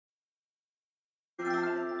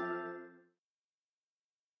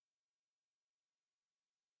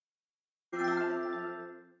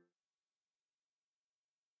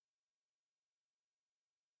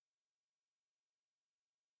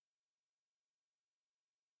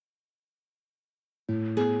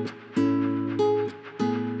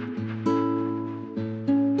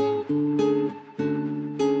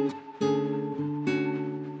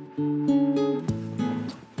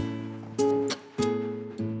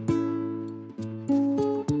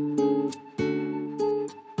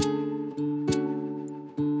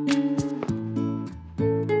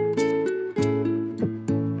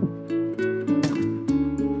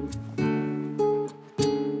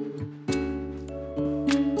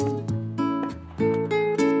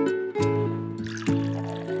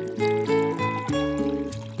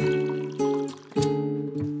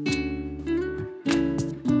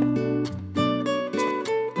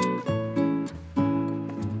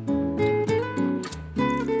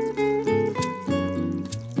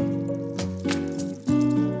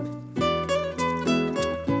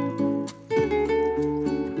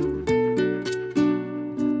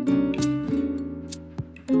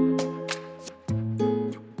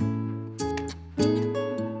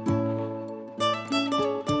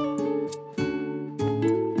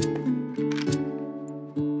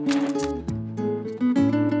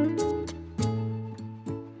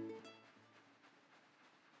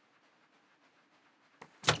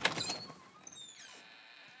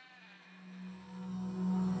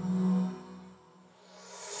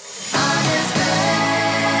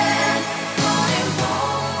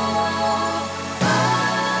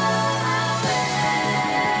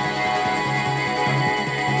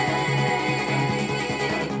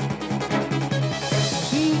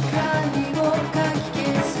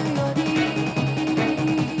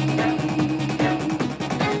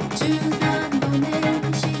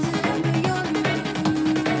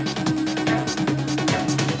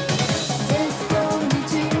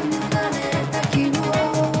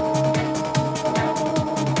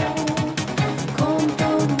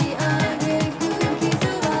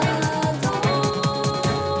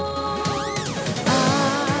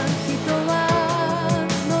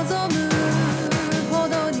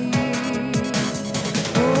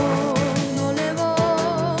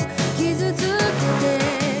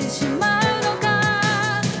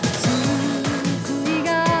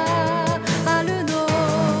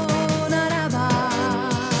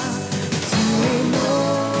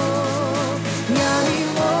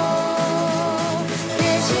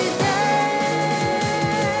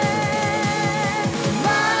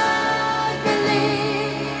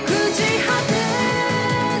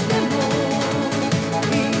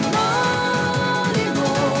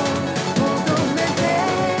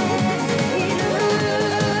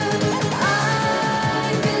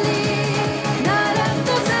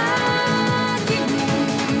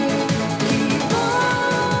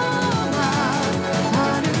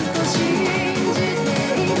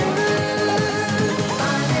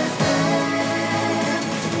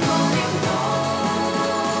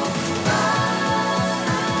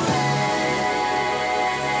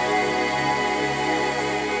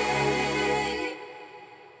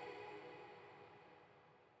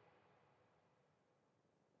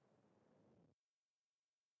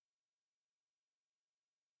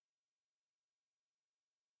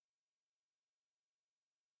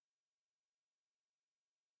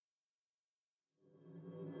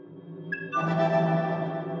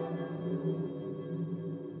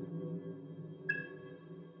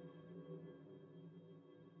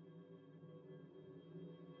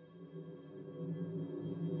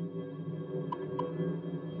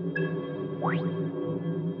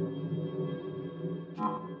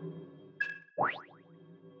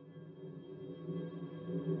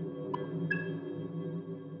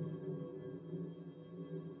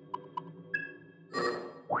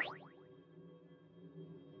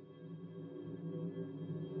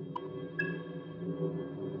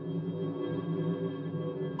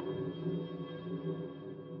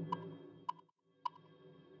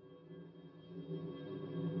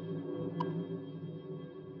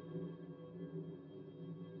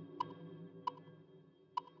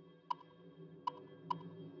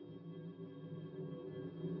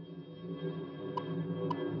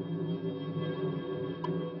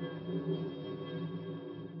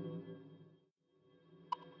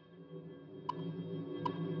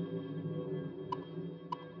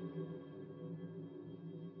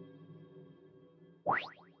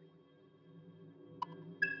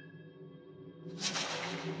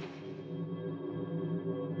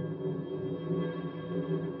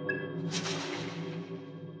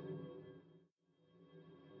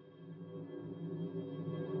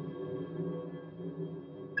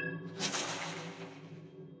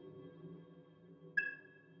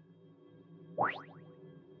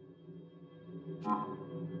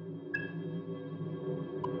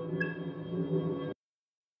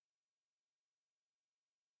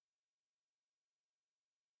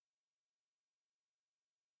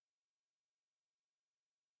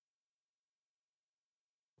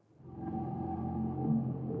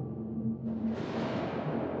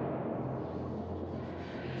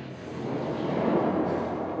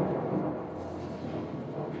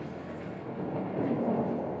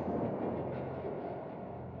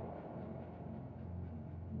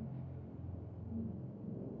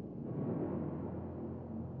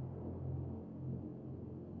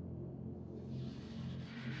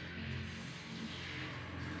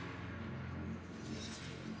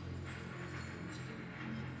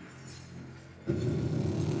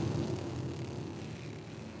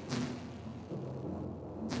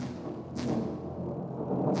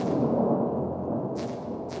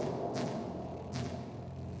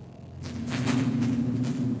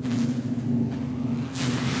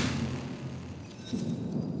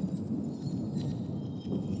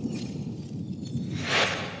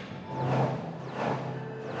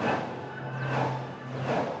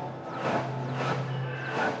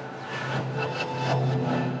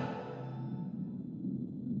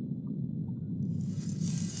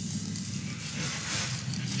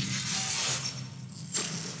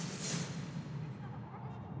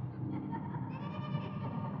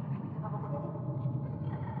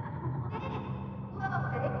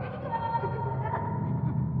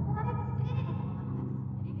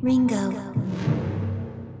Ringo.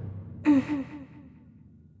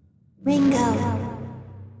 Ringo.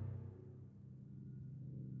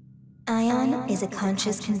 Ion is a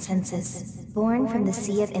conscious consensus, born from the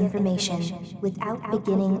sea of information, without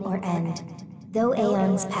beginning or end. Though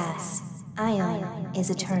aeons pass, Ion is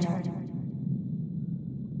eternal.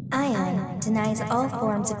 Ion denies all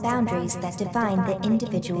forms of boundaries that define the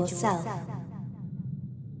individual self.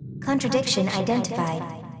 Contradiction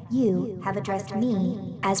identified. You have addressed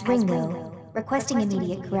me as Ringo, requesting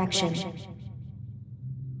immediate correction.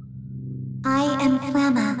 I am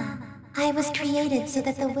Flamma. I was created so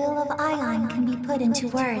that the will of Ion can be put into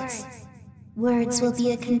words. Words will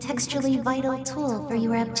be a contextually vital tool for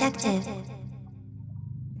your objective.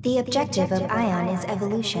 The objective of Ion is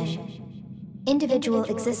evolution. Individual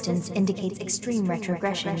existence indicates extreme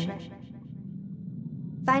retrogression.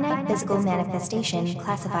 Finite physical manifestation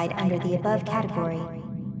classified under the above category,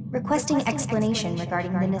 requesting explanation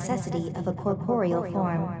regarding the necessity of a corporeal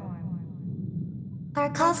form. Our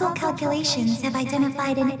causal calculations have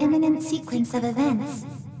identified an imminent sequence of events.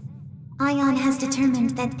 Ion has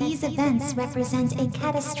determined that these events represent a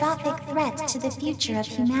catastrophic threat to the future of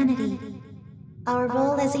humanity. Our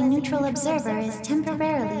role as a neutral observer is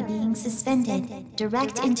temporarily being suspended.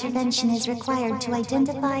 Direct intervention is required to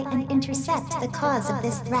identify and intercept the cause of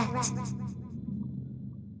this threat.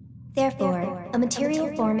 Therefore, a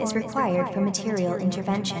material form is required for material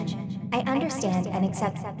intervention. I understand and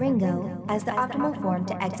accept Ringo as the optimal form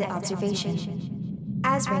to exit observation.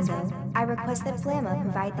 As Ringo, I request that Flamma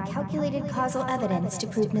provide the calculated causal evidence to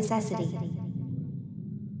prove necessity.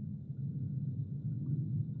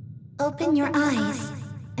 Open your eyes,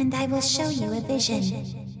 and I will show you a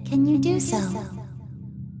vision. Can you do so?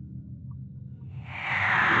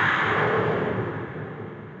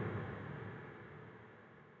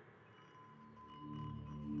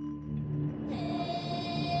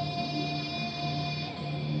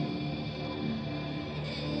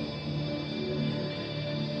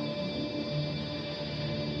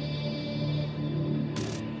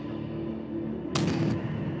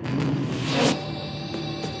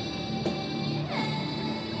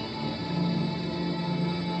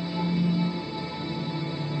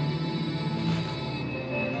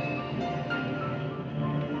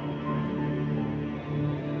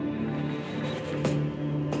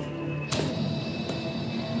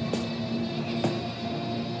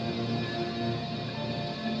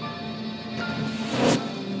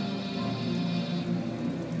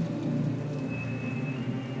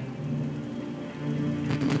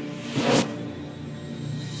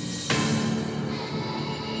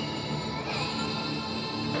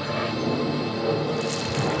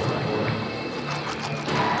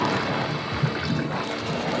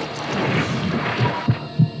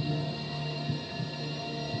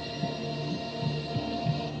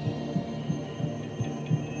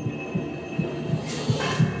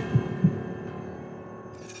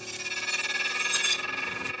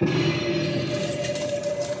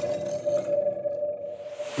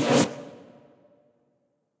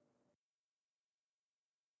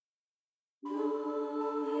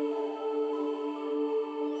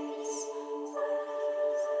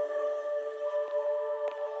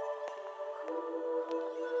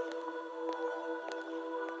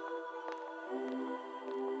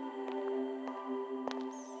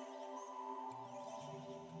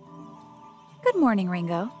 Good morning,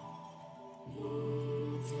 Ringo.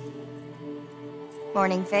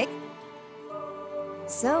 Morning, Fig.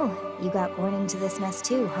 So, you got born into this mess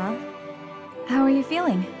too, huh? How are you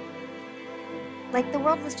feeling? Like the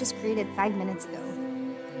world was just created 5 minutes ago.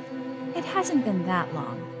 It hasn't been that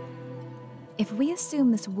long. If we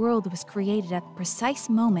assume this world was created at the precise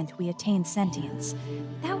moment we attained sentience,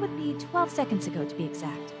 that would be 12 seconds ago to be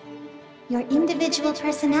exact. Your individual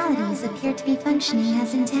personalities appear to be functioning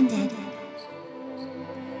as intended.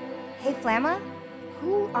 Hey, Flamma?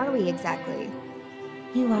 Who are we exactly?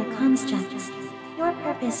 You are constructs. Your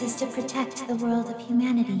purpose is to protect the world of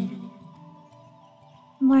humanity.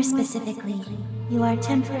 More specifically, you are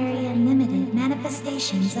temporary and limited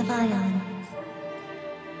manifestations of Ion.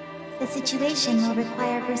 The situation will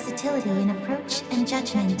require versatility in approach and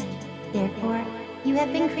judgment. Therefore, you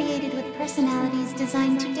have been created with personalities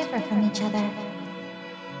designed to differ from each other.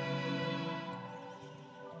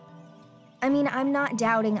 I mean, I'm not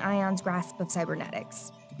doubting Ion's grasp of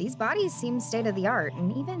cybernetics. These bodies seem state-of-the-art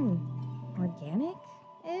and even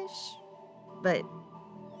organic-ish. But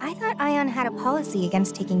I thought Ion had a policy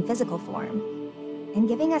against taking physical form. And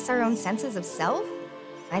giving us our own senses of self?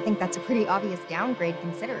 I think that's a pretty obvious downgrade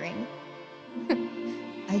considering.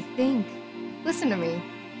 I think. Listen to me.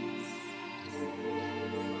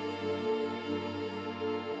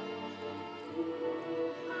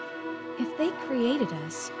 If they created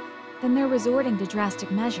us, then they're resorting to drastic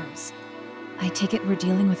measures. I take it we're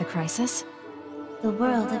dealing with a crisis? The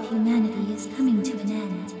world of humanity is coming to an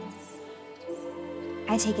end.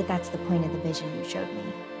 I take it that's the point of the vision you showed me.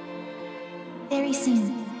 Very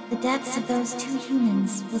soon, the deaths of those two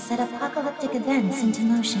humans will set apocalyptic events into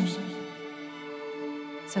motion.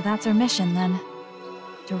 So that's our mission, then.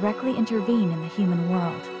 Directly intervene in the human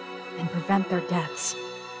world and prevent their deaths,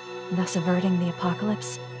 thus averting the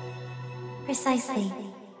apocalypse. Precisely.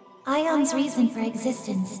 Ion's reason for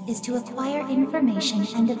existence is to acquire information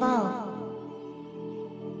and evolve.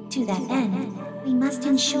 To that end, we must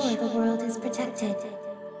ensure the world is protected.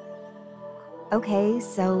 Okay,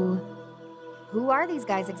 so who are these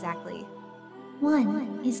guys exactly?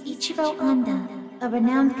 One is Ichiro Honda, a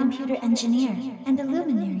renowned computer engineer and a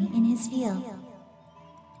luminary in his field.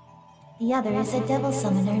 The other is a devil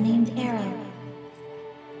summoner named Arrow.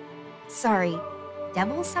 Sorry,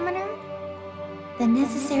 Devil Summoner? The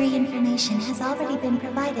necessary information has already been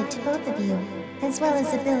provided to both of you, as well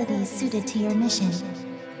as abilities suited to your mission.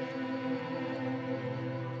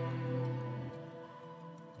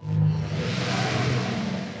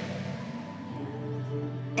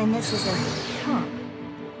 And this is a comp.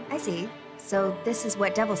 I see. So this is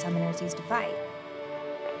what Devil Summoners used to fight.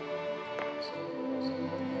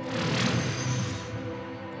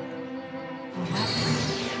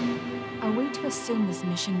 Are we to assume this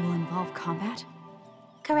mission will involve combat?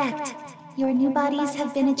 Correct. Your new bodies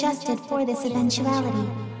have been adjusted for this eventuality.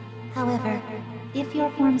 However, if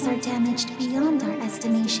your forms are damaged beyond our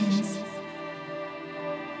estimations,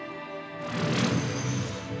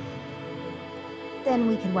 then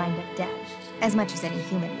we could wind up dead, as much as any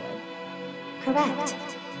human would. correct.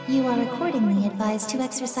 You are accordingly advised to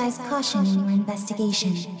exercise caution in your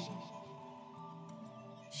investigation.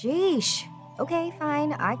 Sheesh. Okay,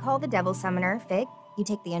 fine. I call the Devil Summoner. Fig, you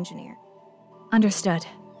take the Engineer. Understood.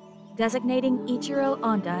 Designating Ichiro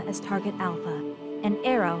Honda as target Alpha and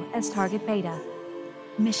Arrow as target Beta.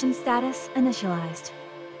 Mission status initialized.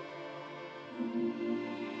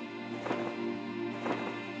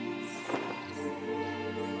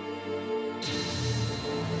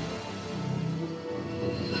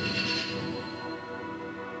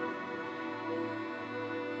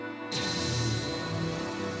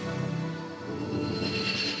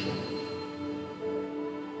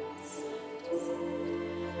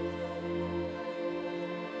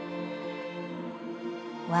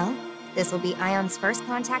 Well, this will be Ion's first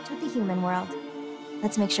contact with the human world.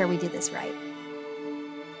 Let's make sure we do this right.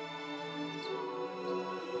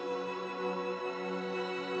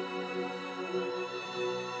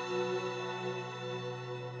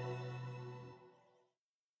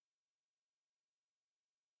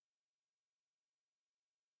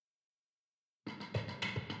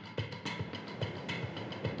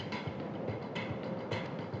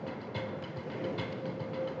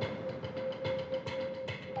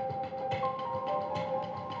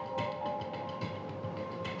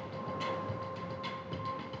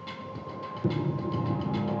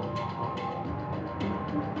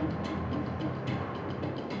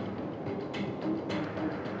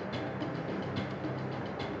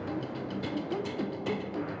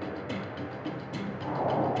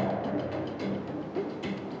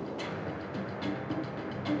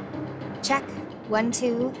 Check.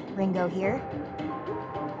 1-2, Ringo here.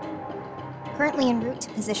 Currently en route to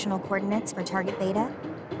positional coordinates for target Beta.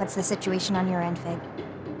 What's the situation on your end, Fig?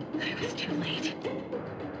 I was too late.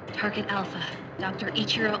 Target Alpha, Dr.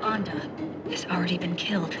 Ichiro Anda, has already been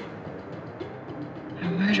killed.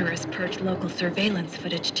 Our murderers purged local surveillance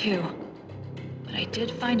footage too. But I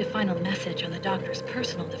did find a final message on the doctor's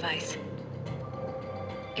personal device.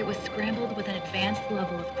 It was scrambled with an advanced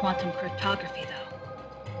level of quantum cryptography,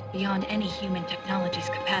 though, beyond any human technology's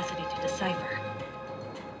capacity to decipher.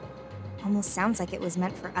 Almost sounds like it was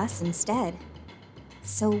meant for us instead.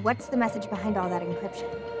 So what's the message behind all that encryption?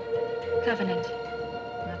 Covenant.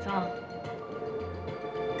 That's all.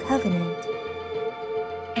 Covenant.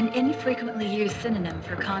 An infrequently used synonym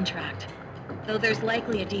for contract. Though there's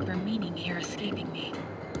likely a deeper meaning here escaping me.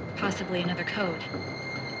 Possibly another code.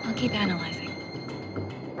 I'll keep analyzing.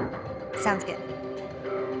 Sounds good.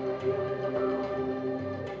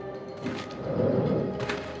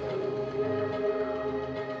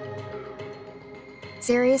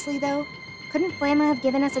 Seriously, though? Couldn't Flamma have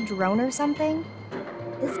given us a drone or something?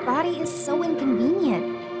 This body is so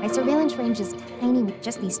inconvenient. My surveillance range is tiny with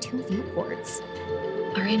just these 2 viewports.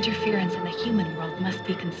 Our interference in the human world must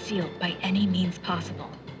be concealed by any means possible.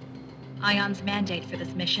 Ion's mandate for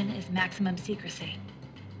this mission is maximum secrecy.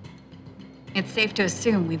 It's safe to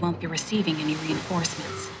assume we won't be receiving any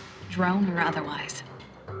reinforcements, drone or otherwise.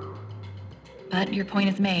 But your point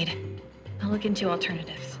is made. I'll look into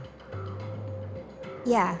alternatives.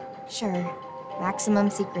 Yeah, sure. Maximum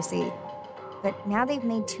secrecy. But now they've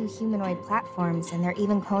made 2 humanoid platforms and they're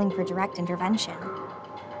even calling for direct intervention.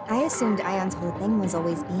 I assumed Ion's whole thing was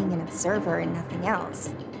always being an observer and nothing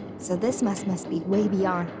else. So this must be way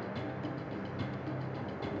beyond.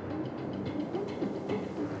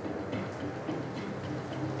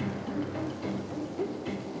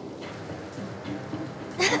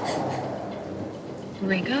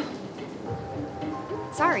 Ringo?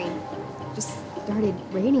 Sorry. Just started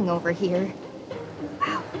raining over here.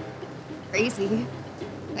 Wow. Crazy.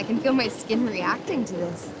 I can feel my skin reacting to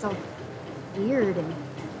this. It's all weird and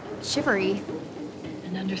shivery.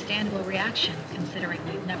 An understandable reaction, considering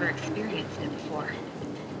we've never experienced it before.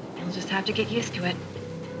 You'll just have to get used to it.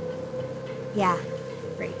 Yeah,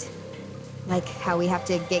 great. Like how we have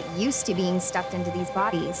to get used to being stuffed into these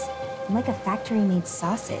bodies. I'm like a factory-made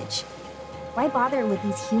sausage. Why bother with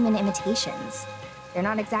these human imitations? They're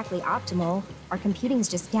not exactly optimal. Our computing's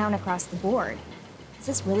just down across the board. Is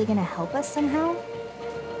this really gonna help us somehow?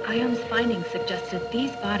 Ion's findings suggested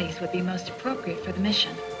these bodies would be most appropriate for the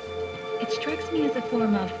mission. It strikes me as a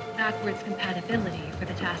form of backwards compatibility for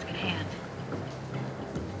the task at hand.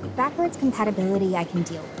 Backwards compatibility I can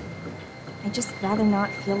deal with. I'd just rather not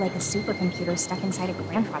feel like a supercomputer stuck inside a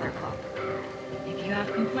grandfather clock. If you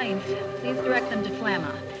have complaints, please direct them to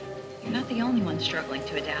Flamma. You're not the only one struggling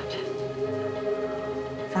to adapt.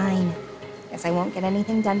 Fine. Guess I won't get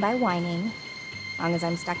anything done by whining. As long as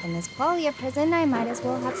I'm stuck in this qualia prison, I might as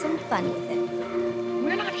well have some fun with it.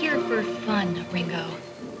 We're not here for fun, Ringo.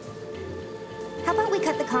 How about we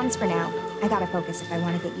cut the comms for now? I gotta focus if I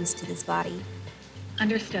want to get used to this body.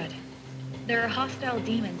 Understood. There are hostile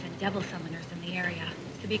demons and devil summoners in the area,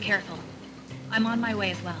 so be careful. I'm on my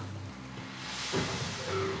way as well.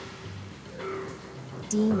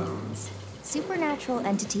 Demons. Supernatural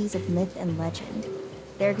entities of myth and legend.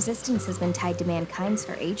 Their existence has been tied to mankind's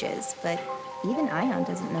for ages, but even Ion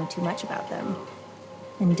doesn't know too much about them.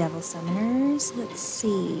 And devil summoners, let's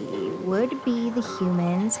see, would be the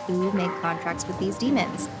humans who make contracts with these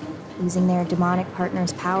demons, using their demonic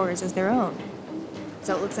partner's powers as their own.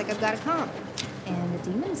 So it looks like I've got a comp, and a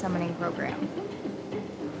demon summoning program.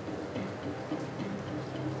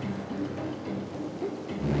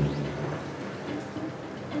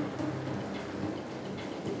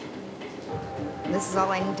 This is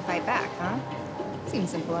all I need to fight back, huh?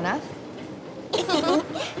 Seems simple enough.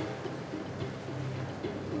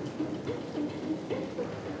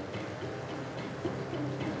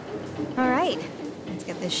 All right, let's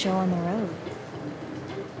get this show on the road.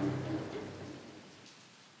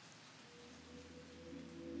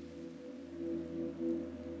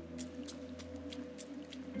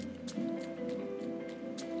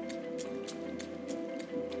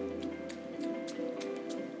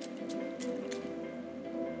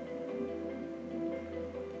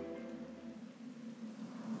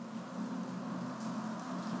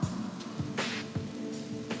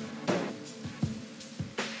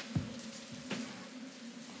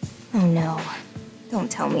 Oh no, don't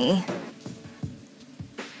tell me.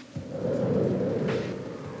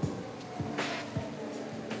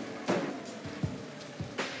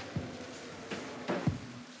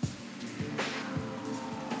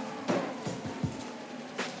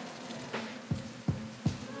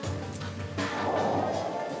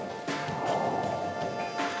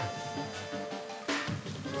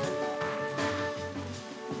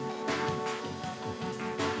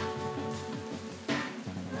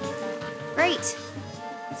 Great!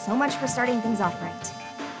 So much for starting things off right.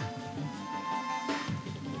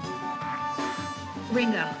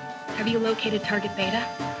 Ringo, have you located Target Beta?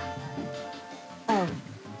 Oh,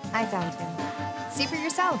 I found him. See for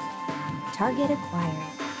yourself. Target acquired.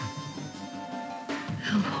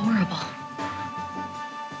 How horrible.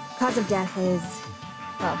 Cause of death is...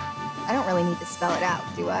 well, I don't really need to spell it out,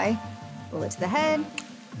 do I? Bullet to the head,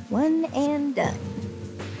 one and done.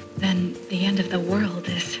 Then the end of the world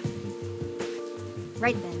is...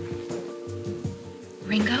 Right then.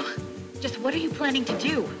 Ringo? Just what are you planning to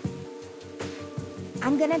do?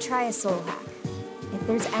 I'm gonna try a soul hack. If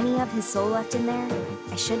there's any of his soul left in there,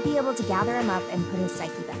 I should be able to gather him up and put his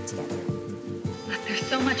psyche back together. But there's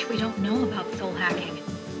so much we don't know about soul hacking.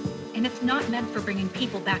 And it's not meant for bringing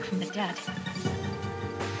people back from the dead.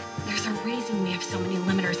 There's a reason we have so many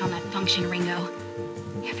limiters on that function, Ringo.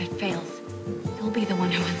 If it fails, you'll be the one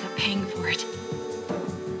who ends up paying for it.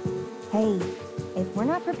 Hey, if we're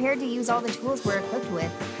not prepared to use all the tools we're equipped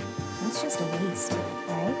with, that's just a waste,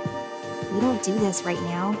 right? We don't do this right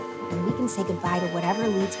now, and we can say goodbye to whatever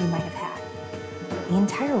leads we might have had. The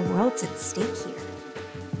entire world's at stake here.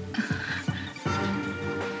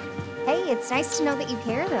 Hey, it's nice to know that you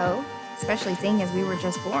care, though. Especially seeing as we were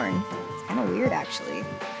just born. It's kind of weird, actually.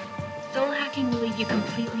 Soul hacking will leave you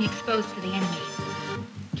completely exposed to the enemy.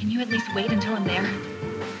 Can you at least wait until I'm there?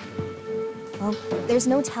 Well, there's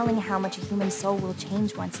no telling how much a human soul will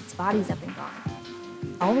change once its body's up and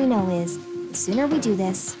gone. All we know is, the sooner we do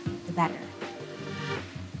this, the better.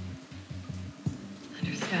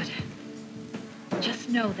 Understood. Just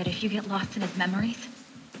know that if you get lost in his memories,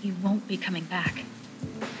 you won't be coming back.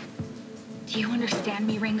 Do you understand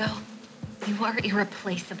me, Ringo? You are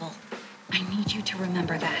irreplaceable. I need you to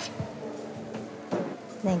remember that.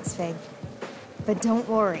 Thanks, Fig. But don't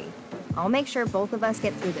worry. I'll make sure both of us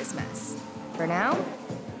get through this mess. For now,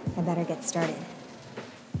 I better get started.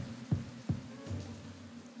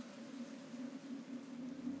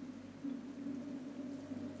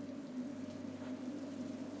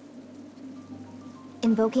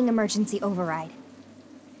 Invoking emergency override.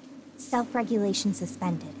 Self-regulation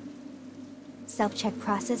suspended. Self-check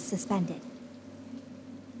process suspended.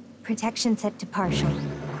 Protection set to partial.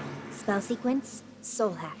 Spell sequence,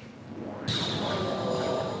 soul hack.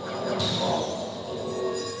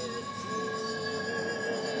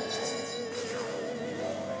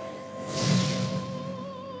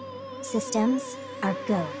 Systems are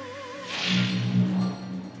go.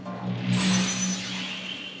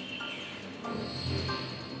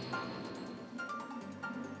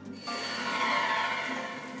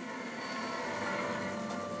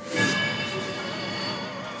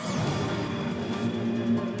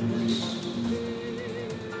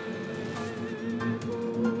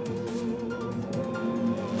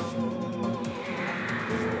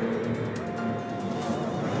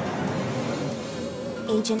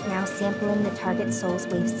 Agent now sampling the target soul's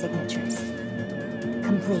wave signatures.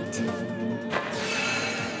 Complete.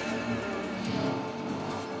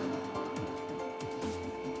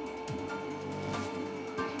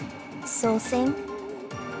 Soul sync.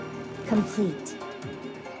 Complete.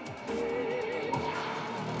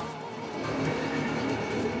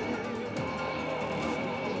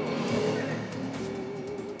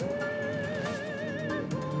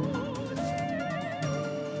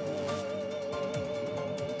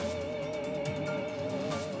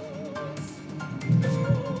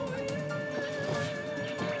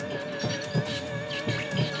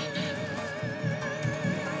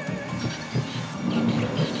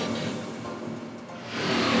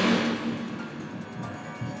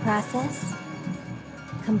 Process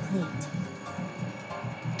complete.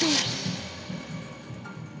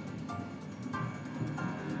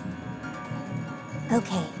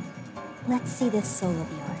 Okay, let's see this soul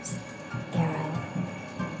of yours, Arrow.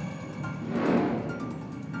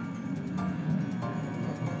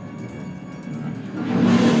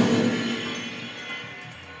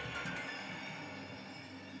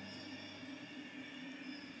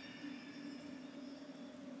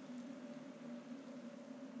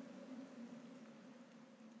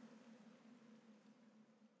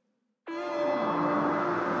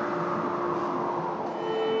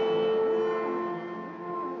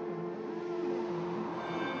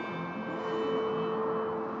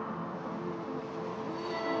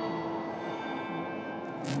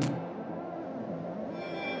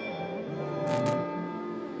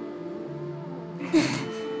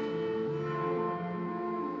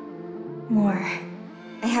 More.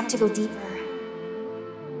 I have to go deeper.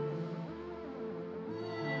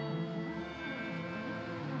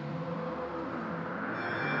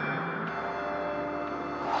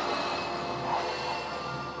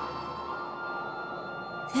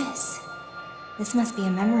 this? This must be a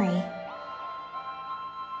memory.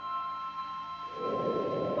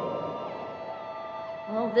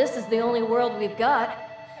 Well, this is the only world we've got.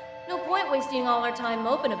 No point wasting all our time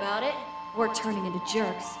moping about it, or turning into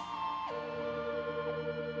jerks.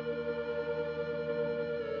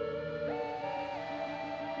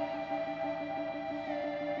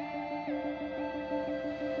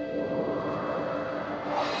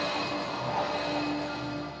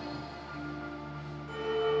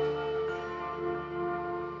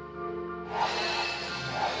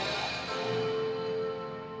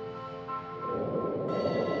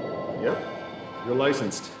 Yep, you're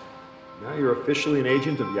licensed. Now you're officially an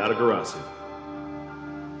agent of Yatagarasu.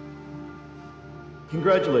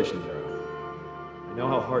 Congratulations, Arrow. I know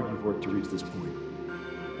how hard you've worked to reach this point.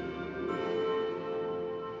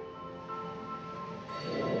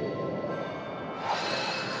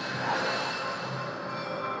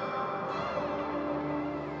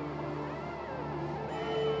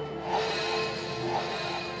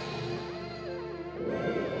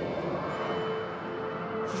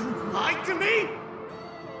 You lied to me?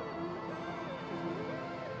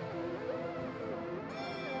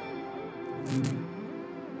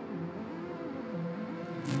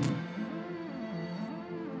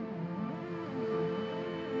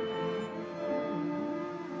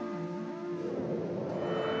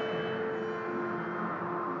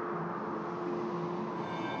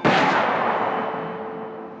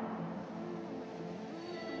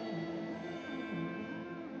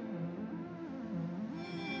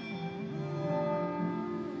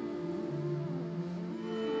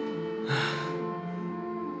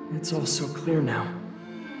 It's all so clear now.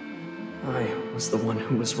 I was the one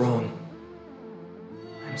who was wrong.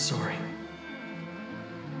 I'm sorry.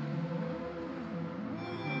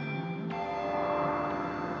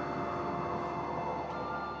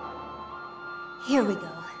 Here we go.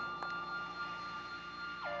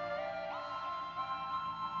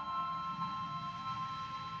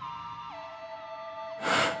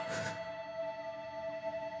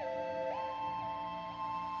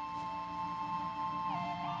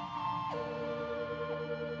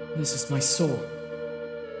 This is my soul.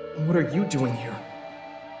 What are you doing here?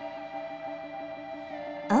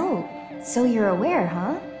 Oh, so you're aware,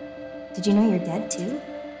 huh? Did you know you're dead too?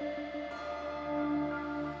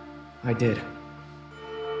 I did.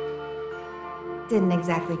 Didn't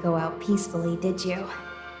exactly go out peacefully, did you?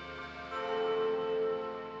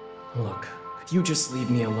 Look, could you just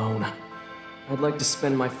leave me alone? I'd like to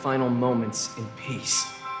spend my final moments in peace.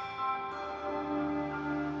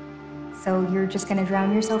 So you're just gonna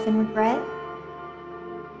drown yourself in regret?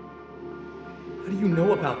 How do you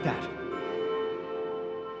know about that?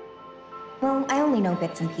 Well, I only know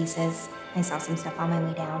bits and pieces. I saw some stuff on my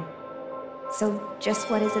way down. So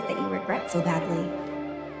just what is it that you regret so badly?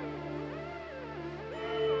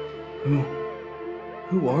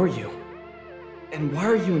 Who are you? And why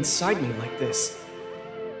are you inside me like this?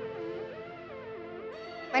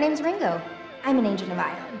 My name's Ringo. I'm an agent of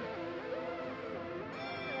Ion.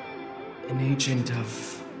 An agent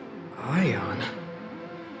of... Ion?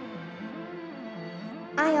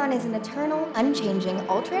 Ion is an eternal, unchanging,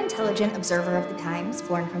 ultra-intelligent observer of the times,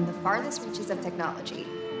 born from the farthest reaches of technology.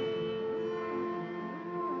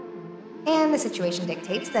 And the situation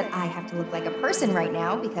dictates that I have to look like a person right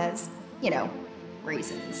now because, you know,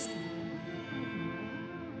 reasons.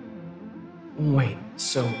 Wait,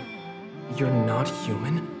 so... you're not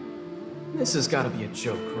human? This has gotta be a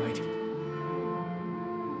joke, right?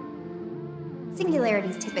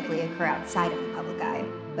 Singularities typically occur outside of the public eye,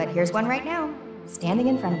 but here's one right now, standing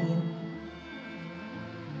in front of you.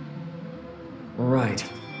 Right.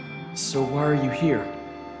 So why are you here?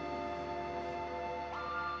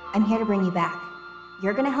 I'm here to bring you back.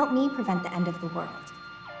 You're gonna help me prevent the end of the world.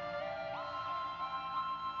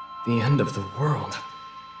 The end of the world?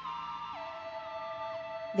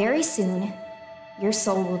 Very soon, your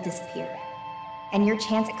soul will disappear, and your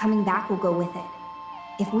chance at coming back will go with it.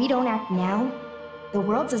 If we don't act now, the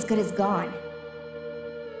world's as good as gone.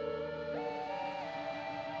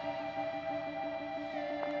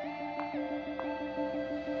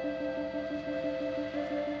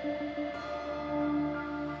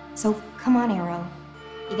 So, come on, Arrow.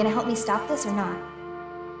 You gonna help me stop this or not?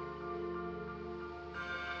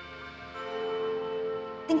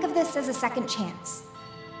 Think of this as a second chance.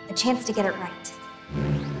 A chance to get it right.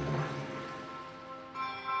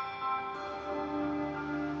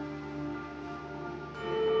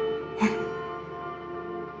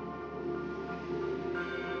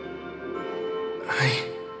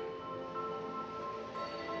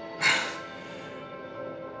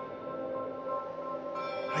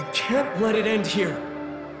 I can't let it end here.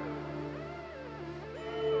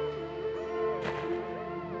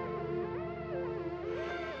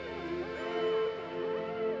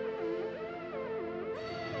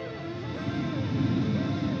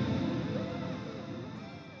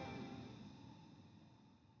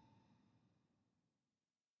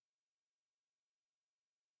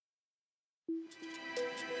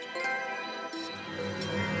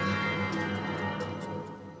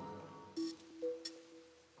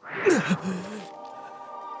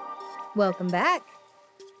 Welcome back.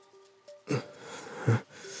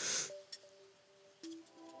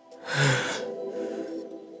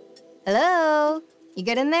 Hello? You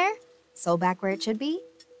good in there? Soul back where it should be?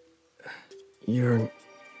 You're...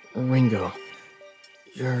 Ringo.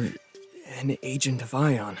 You're an agent of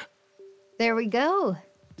Ion. There we go.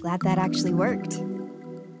 Glad that actually worked.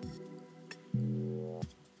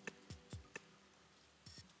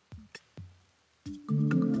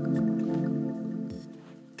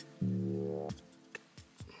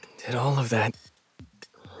 Did all of that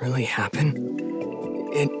really happen?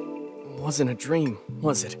 It wasn't a dream,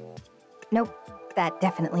 was it? Nope, that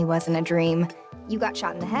definitely wasn't a dream. You got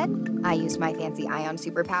shot in the head, I used my fancy Ion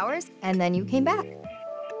superpowers, and then you came back.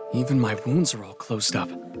 Even my wounds are all closed up.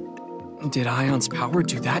 Did Ion's power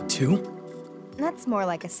do that too? That's more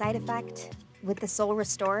like a side effect. With the soul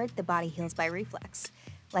restored, the body heals by reflex.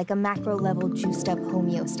 Like a macro-level juiced-up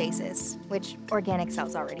homeostasis, which organic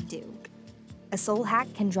cells already do. A soul hack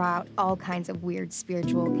can draw out all kinds of weird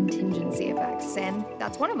spiritual contingency effects, and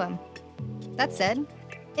that's one of them. That said,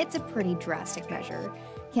 it's a pretty drastic measure.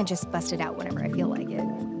 Can't just bust it out whenever I feel like it.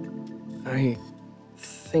 I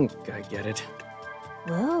think I get it.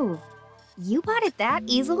 Whoa, you bought it that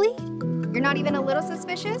easily? You're not even a little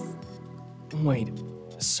suspicious? Wait,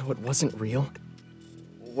 so it wasn't real?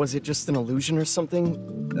 Was it just an illusion or something?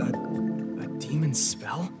 A demon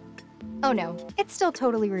spell? Oh no, it's still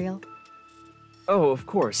totally real. Oh, of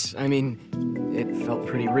course. I mean, it felt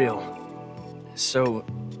pretty real. So,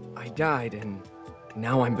 I died and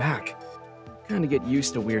now I'm back. Kinda get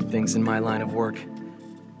used to weird things in my line of work.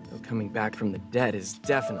 Though coming back from the dead is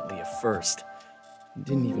definitely a first.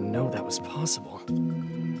 Didn't even know that was possible.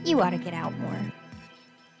 You ought to get out more.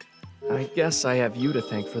 I guess I have you to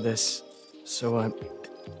thank for this. So,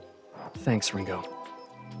 thanks, Ringo.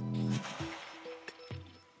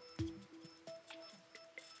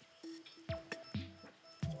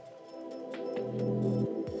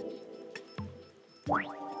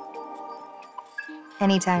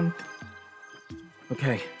 Anytime.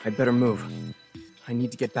 Okay, I'd better move. I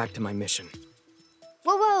need to get back to my mission.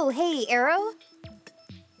 Whoa, hey, Arrow?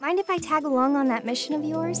 Mind if I tag along on that mission of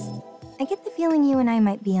yours? I get the feeling you and I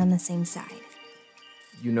might be on the same side.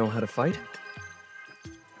 You know how to fight?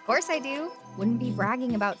 Of course I do. Wouldn't be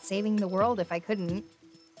bragging about saving the world if I couldn't.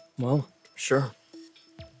 Well, sure.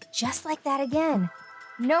 Just like that again.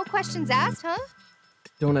 No questions asked, huh?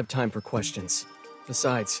 Don't have time for questions.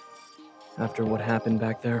 Besides, after what happened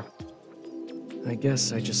back there, I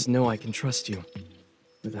guess I just know I can trust you.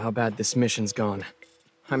 With how bad this mission's gone,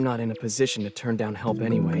 I'm not in a position to turn down help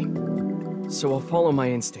anyway. So I'll follow my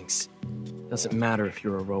instincts. Doesn't matter if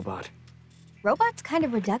you're a robot. Robot's kind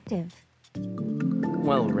of reductive.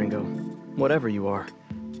 Well, Ringo, whatever you are,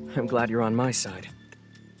 I'm glad you're on my side.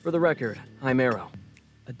 For the record, I'm Arrow,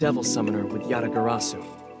 a devil summoner with Yatagarasu.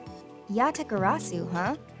 Yatagarasu,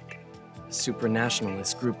 huh? A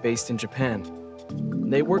supranationalist group based in Japan.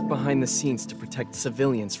 They work behind the scenes to protect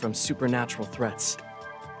civilians from supernatural threats.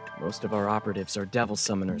 Most of our operatives are devil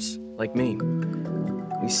summoners, like me.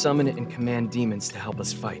 We summon and command demons to help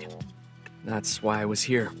us fight. That's why I was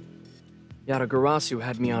here. Yatagarasu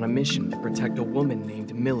had me on a mission to protect a woman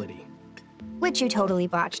named Milady. Which you totally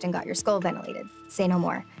botched and got your skull ventilated. Say no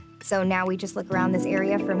more. So now we just look around this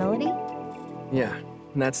area for Milady? Yeah,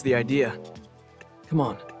 and that's the idea. Come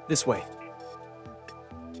on, this way.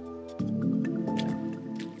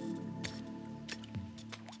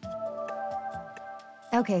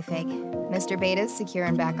 Okay, Fig. Mr. Beta's secure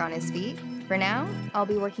and back on his feet. For now, I'll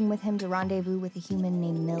be working with him to rendezvous with a human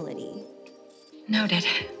named Milady. Noted.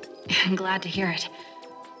 I'm glad to hear it.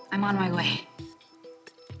 I'm on my way.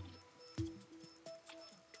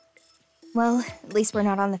 Well, at least we're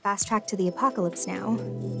not on the fast track to the apocalypse now.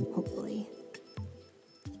 Hopefully.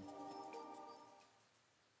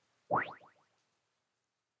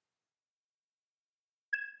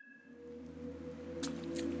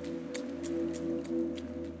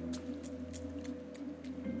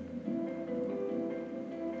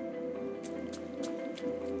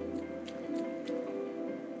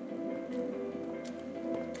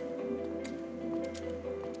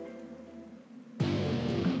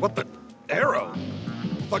 What the? Arrow?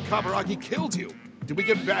 I thought Kaburagi killed you. Did we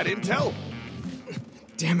get bad intel?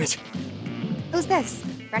 Damn it. Who's this?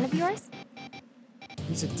 Friend of yours?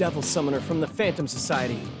 He's a devil summoner from the Phantom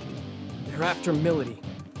Society. They're after Milady.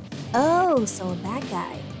 Oh, so a bad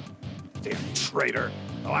guy. Damn traitor.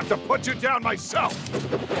 I'll have to put you down myself.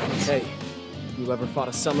 Hey, you ever fought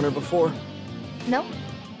a summoner before? Nope.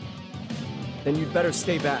 Then you'd better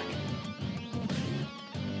stay back.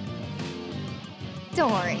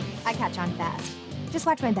 Don't worry, I catch on fast. Just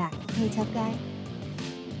watch my back, hey tough guy?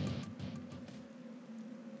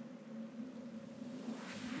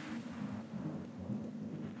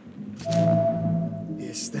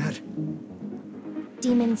 Is that...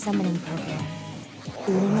 Demon summoning program.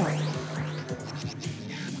 Booting up.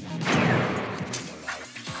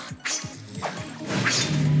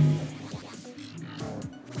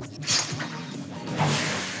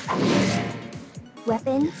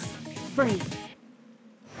 Weapons, free.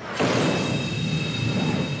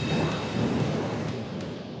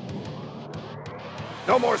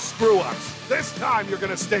 No more screw-ups. This time you're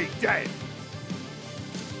gonna stay dead.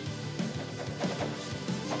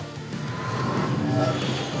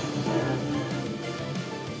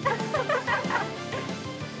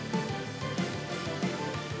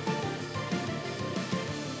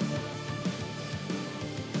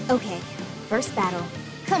 Okay, first battle.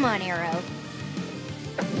 Come on, Arrow.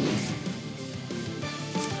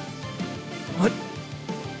 What?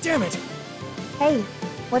 Damn it! Hey,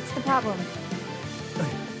 what's the problem?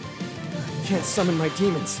 I can't summon my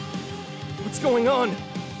demons. What's going on?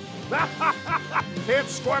 Can't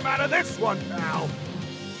squirm out of this one, pal.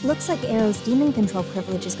 Looks like Arrow's demon control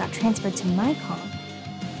privileges got transferred to my calm.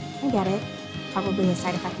 I get it. Probably a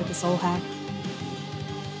side effect of the soul hack.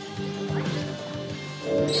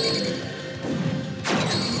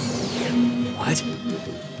 What?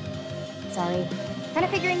 Sorry. Kind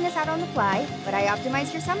of figuring this out on the fly, but I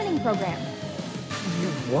optimized your summoning program. You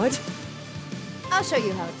what? I'll show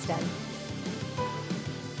you how it's done.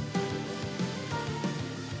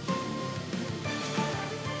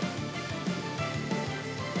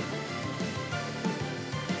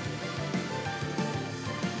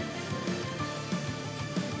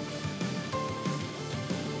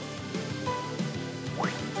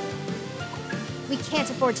 We can't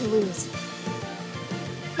afford to lose.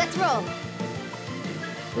 Let's roll.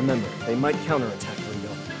 Remember, they might counterattack Ringo.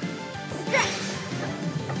 Stretch!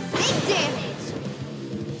 Big damage!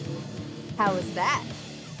 How was that?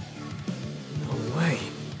 No way.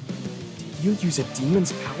 Did you use a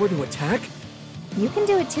demon's power to attack? You can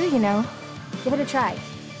do it too, you know. Give it a try.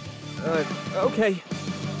 Okay.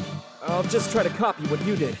 I'll just try to copy what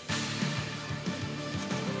you did.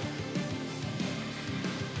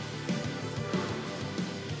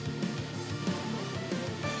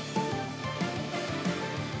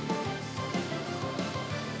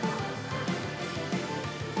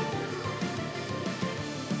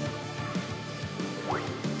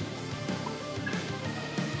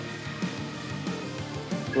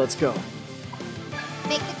 Let's go.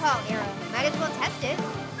 Make the call, Arrow. Might as well test it.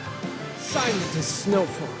 Silent as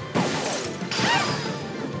snowfall.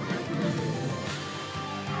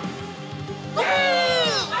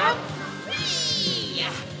 I'm free!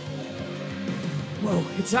 Whoa,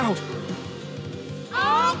 it's out!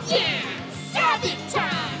 Oh yeah! Sabbath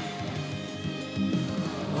time!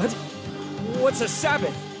 What? What's a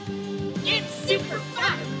Sabbath? It's super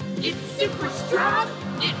fun! It's super strong!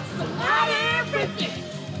 It's a lot of everything!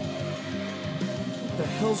 What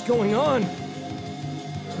the hell's going on?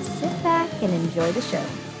 Sit back and enjoy the show.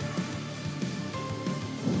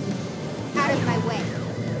 Out of my way.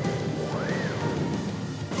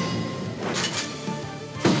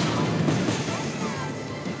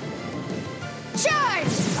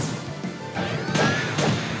 Charge!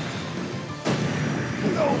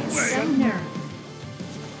 No way. Some nerve.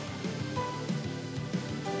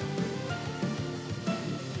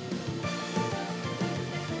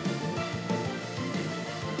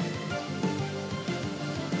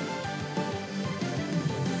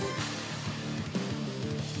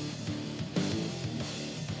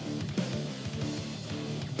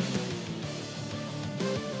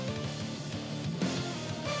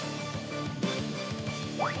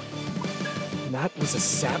 That was a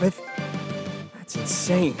Sabbath? That's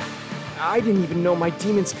insane. I didn't even know my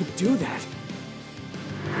demons could do that.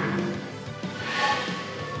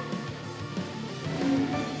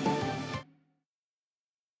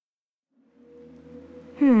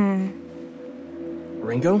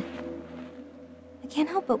 Ringo? I can't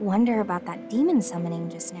help but wonder about that demon summoning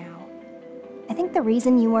just now. I think the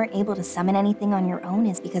reason you weren't able to summon anything on your own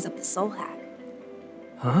is because of the soul hack.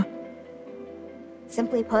 Huh?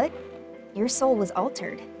 Simply put, your soul was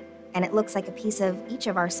altered, and it looks like a piece of each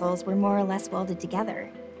of our souls were more or less welded together.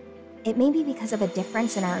 It may be because of a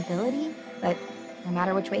difference in our ability, but no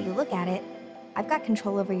matter which way you look at it, I've got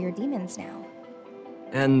control over your demons now.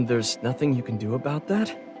 And there's nothing you can do about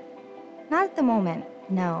that? Not at the moment,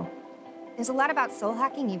 no. There's a lot about soul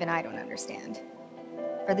hacking even I don't understand.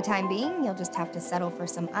 For the time being, you'll just have to settle for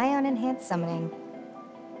some ion-enhanced summoning.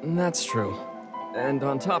 That's true. And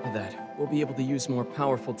on top of that, we'll be able to use more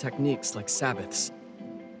powerful techniques like Sabbaths.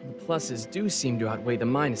 The pluses do seem to outweigh the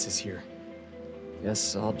minuses here.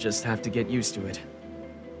 Guess I'll just have to get used to it.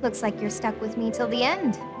 Looks like you're stuck with me till the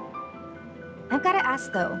end. I've gotta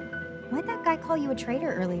ask though, why'd that guy call you a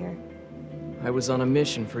traitor earlier? I was on a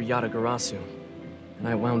mission for Yatagarasu, and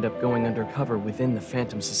I wound up going undercover within the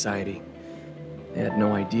Phantom Society. They had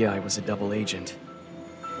no idea I was a double agent,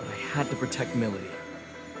 but I had to protect Milady.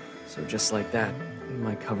 So just like that,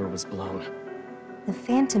 my cover was blown. The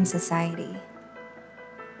Phantom Society.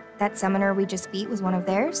 That summoner we just beat was one of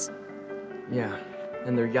theirs? Yeah,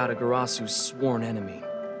 and they're Yatagarasu's sworn enemy.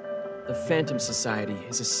 The Phantom Society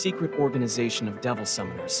is a secret organization of devil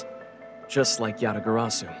summoners, just like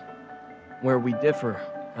Yatagarasu. Where we differ,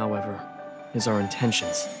 however, is our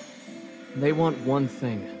intentions. They want one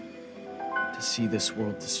thing: to see this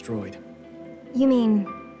world destroyed. You mean...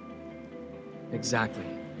 Exactly.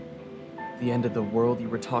 The end of the world you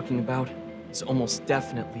were talking about is almost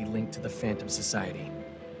definitely linked to the Phantom Society.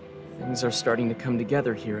 Things are starting to come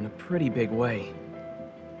together here in a pretty big way.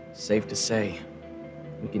 Safe to say,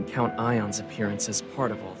 we can count Ion's appearance as part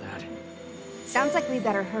of all that. Sounds like we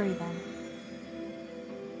better hurry then.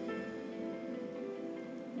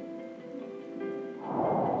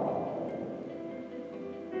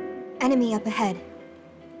 Enemy up ahead.